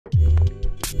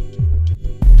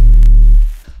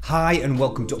Hi and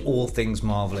welcome to All Things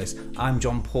Marvelous. I'm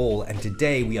John Paul and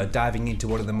today we are diving into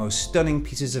one of the most stunning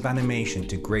pieces of animation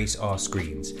to grace our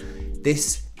screens.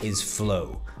 This is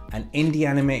Flow, an indie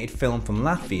animated film from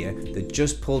Latvia that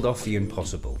just pulled off the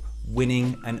impossible,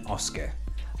 winning an Oscar.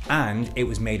 And it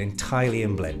was made entirely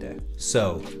in Blender.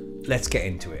 So let's get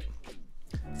into it.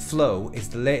 Flow is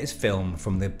the latest film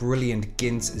from the brilliant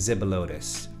Gints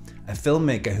Zilbalodis, a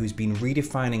filmmaker who's been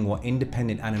redefining what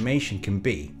independent animation can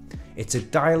be. It's a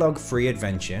dialogue-free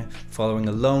adventure following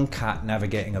a lone cat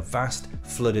navigating a vast,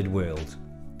 flooded world.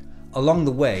 Along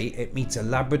the way, it meets a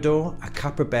Labrador, a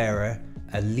capybara,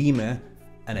 a lemur,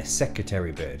 and a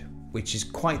secretary bird, which is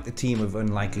quite the team of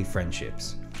unlikely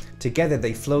friendships. Together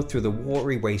they float through the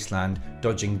watery wasteland,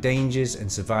 dodging dangers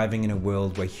and surviving in a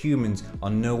world where humans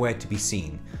are nowhere to be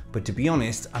seen. But to be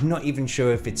honest, I'm not even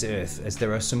sure if it's Earth, as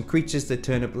there are some creatures that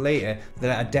turn up later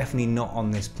that are definitely not on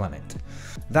this planet.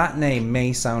 That name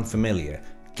may sound familiar.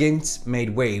 Gints made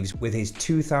waves with his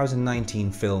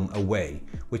 2019 film Away,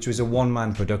 which was a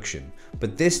one-man production.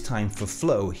 But this time for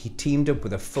Flow, he teamed up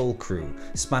with a full crew,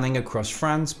 spanning across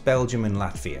France, Belgium and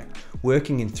Latvia,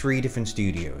 working in 3 different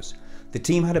studios. The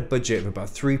team had a budget of about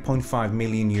 3.5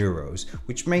 million euros,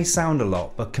 which may sound a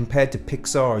lot, but compared to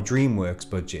Pixar or DreamWorks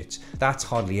budgets, that's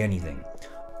hardly anything.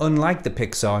 Unlike the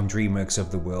Pixar and DreamWorks of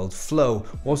the world, Flow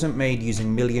wasn't made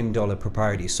using million-dollar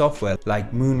proprietary software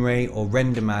like Moonray or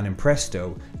RenderMan and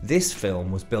Presto. This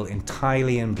film was built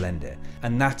entirely in Blender,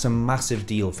 and that's a massive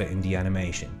deal for indie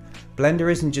animation.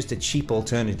 Blender isn't just a cheap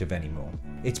alternative anymore.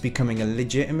 It's becoming a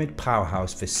legitimate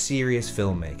powerhouse for serious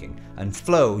filmmaking, and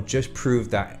Flow just proved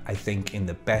that, I think, in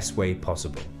the best way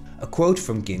possible. A quote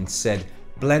from Gints said,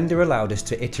 "Blender allowed us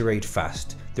to iterate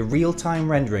fast. The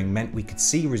real-time rendering meant we could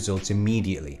see results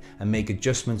immediately and make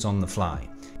adjustments on the fly.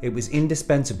 It was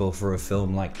indispensable for a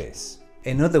film like this."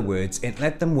 In other words, it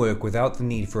let them work without the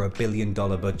need for a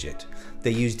billion-dollar budget. They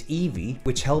used Eevee,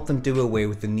 which helped them do away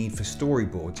with the need for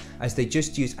storyboards, as they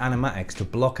just used animatics to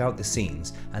block out the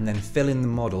scenes and then fill in the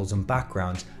models and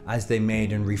backgrounds as they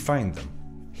made and refined them.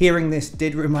 Hearing this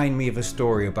did remind me of a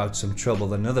story about some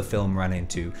trouble another film ran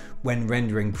into when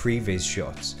rendering previs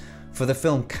shots. For the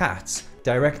film Cats,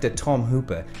 director Tom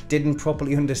Hooper didn't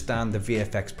properly understand the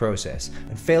VFX process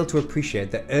and failed to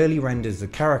appreciate that early renders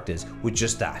of characters were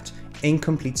just that,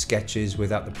 incomplete sketches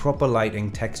without the proper lighting,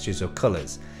 textures or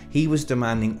colours. He was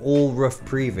demanding all rough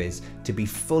previs to be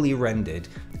fully rendered,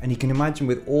 and you can imagine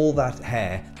with all that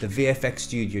hair, the VFX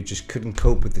studio just couldn't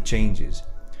cope with the changes.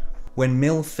 When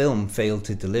Mill Film failed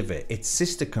to deliver, its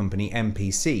sister company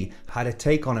MPC had to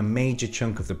take on a major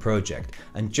chunk of the project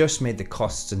and just made the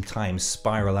costs and time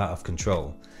spiral out of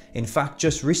control. In fact,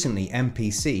 just recently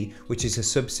MPC, which is a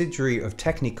subsidiary of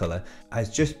Technicolor, has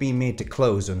just been made to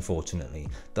close unfortunately.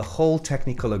 The whole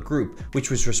Technicolor group,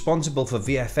 which was responsible for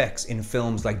VFX in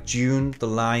films like Dune, The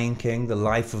Lion King, The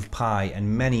Life of Pi and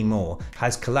many more,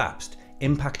 has collapsed,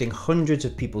 impacting hundreds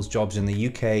of people's jobs in the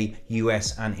UK,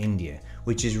 US and India,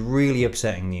 which is really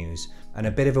upsetting news and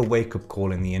a bit of a wake-up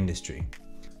call in the industry.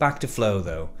 Back to Flow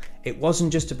though. It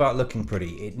wasn't just about looking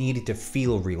pretty, it needed to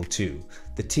feel real too.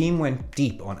 The team went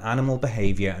deep on animal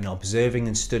behaviour and observing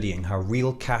and studying how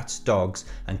real cats, dogs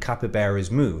and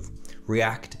capybaras move,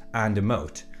 react and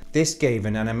emote. This gave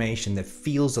an animation that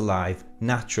feels alive,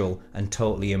 natural and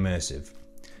totally immersive.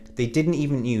 They didn't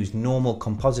even use normal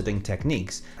compositing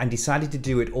techniques and decided to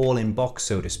do it all in box,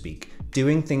 so to speak,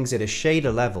 doing things at a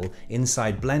shader level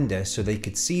inside Blender so they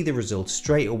could see the results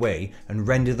straight away and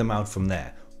render them out from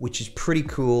there, which is pretty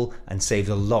cool and saves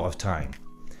a lot of time.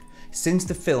 Since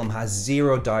the film has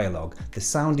zero dialogue, the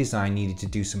sound design needed to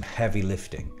do some heavy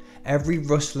lifting. Every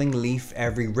rustling leaf,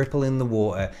 every ripple in the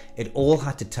water, it all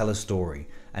had to tell a story.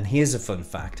 And here's a fun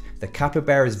fact, the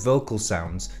capybara's vocal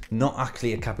sounds, not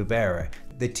actually a capybara.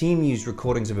 The team used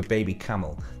recordings of a baby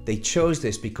camel. They chose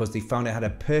this because they found it had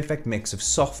a perfect mix of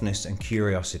softness and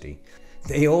curiosity.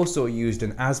 They also used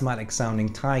an asthmatic sounding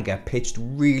tiger pitched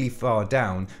really far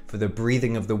down for the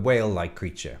breathing of the whale-like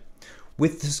creature.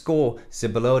 With the score,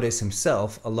 Zilbalodis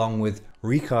himself, along with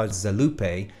Richard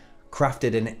Zalupe,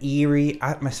 crafted an eerie,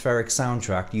 atmospheric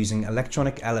soundtrack using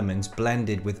electronic elements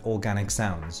blended with organic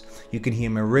sounds. You can hear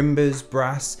marimbas,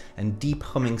 brass, and deep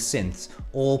humming synths,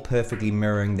 all perfectly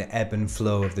mirroring the ebb and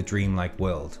flow of the dreamlike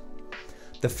world.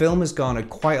 The film has garnered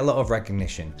quite a lot of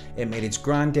recognition. It made its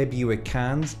grand debut at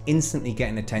Cannes, instantly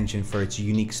getting attention for its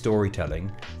unique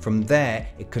storytelling. From there,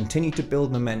 it continued to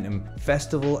build momentum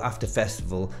festival after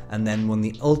festival and then won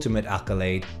the ultimate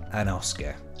accolade, an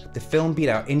Oscar. The film beat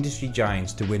out industry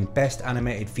giants to win Best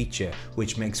Animated Feature,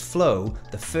 which makes Flow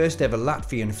the first ever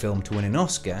Latvian film to win an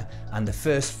Oscar and the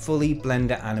first fully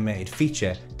Blender animated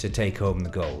feature to take home the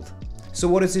gold. So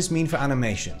what does this mean for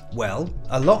animation? Well,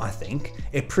 a lot I think.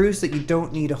 It proves that you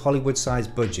don't need a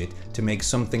Hollywood-sized budget to make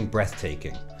something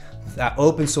breathtaking. That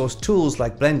open source tools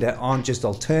like Blender aren't just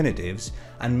alternatives,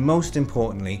 and most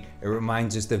importantly, it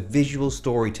reminds us that visual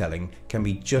storytelling can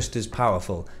be just as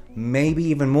powerful, maybe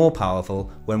even more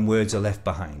powerful, when words are left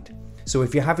behind. So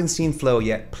if you haven't seen Flow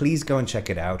yet, please go and check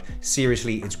it out.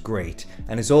 Seriously, it's great.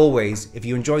 And as always, if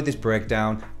you enjoyed this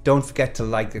breakdown, don't forget to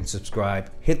like and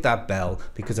subscribe, hit that bell,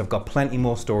 because I've got plenty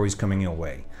more stories coming your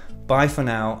way. Bye for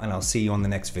now, and I'll see you on the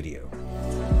next video.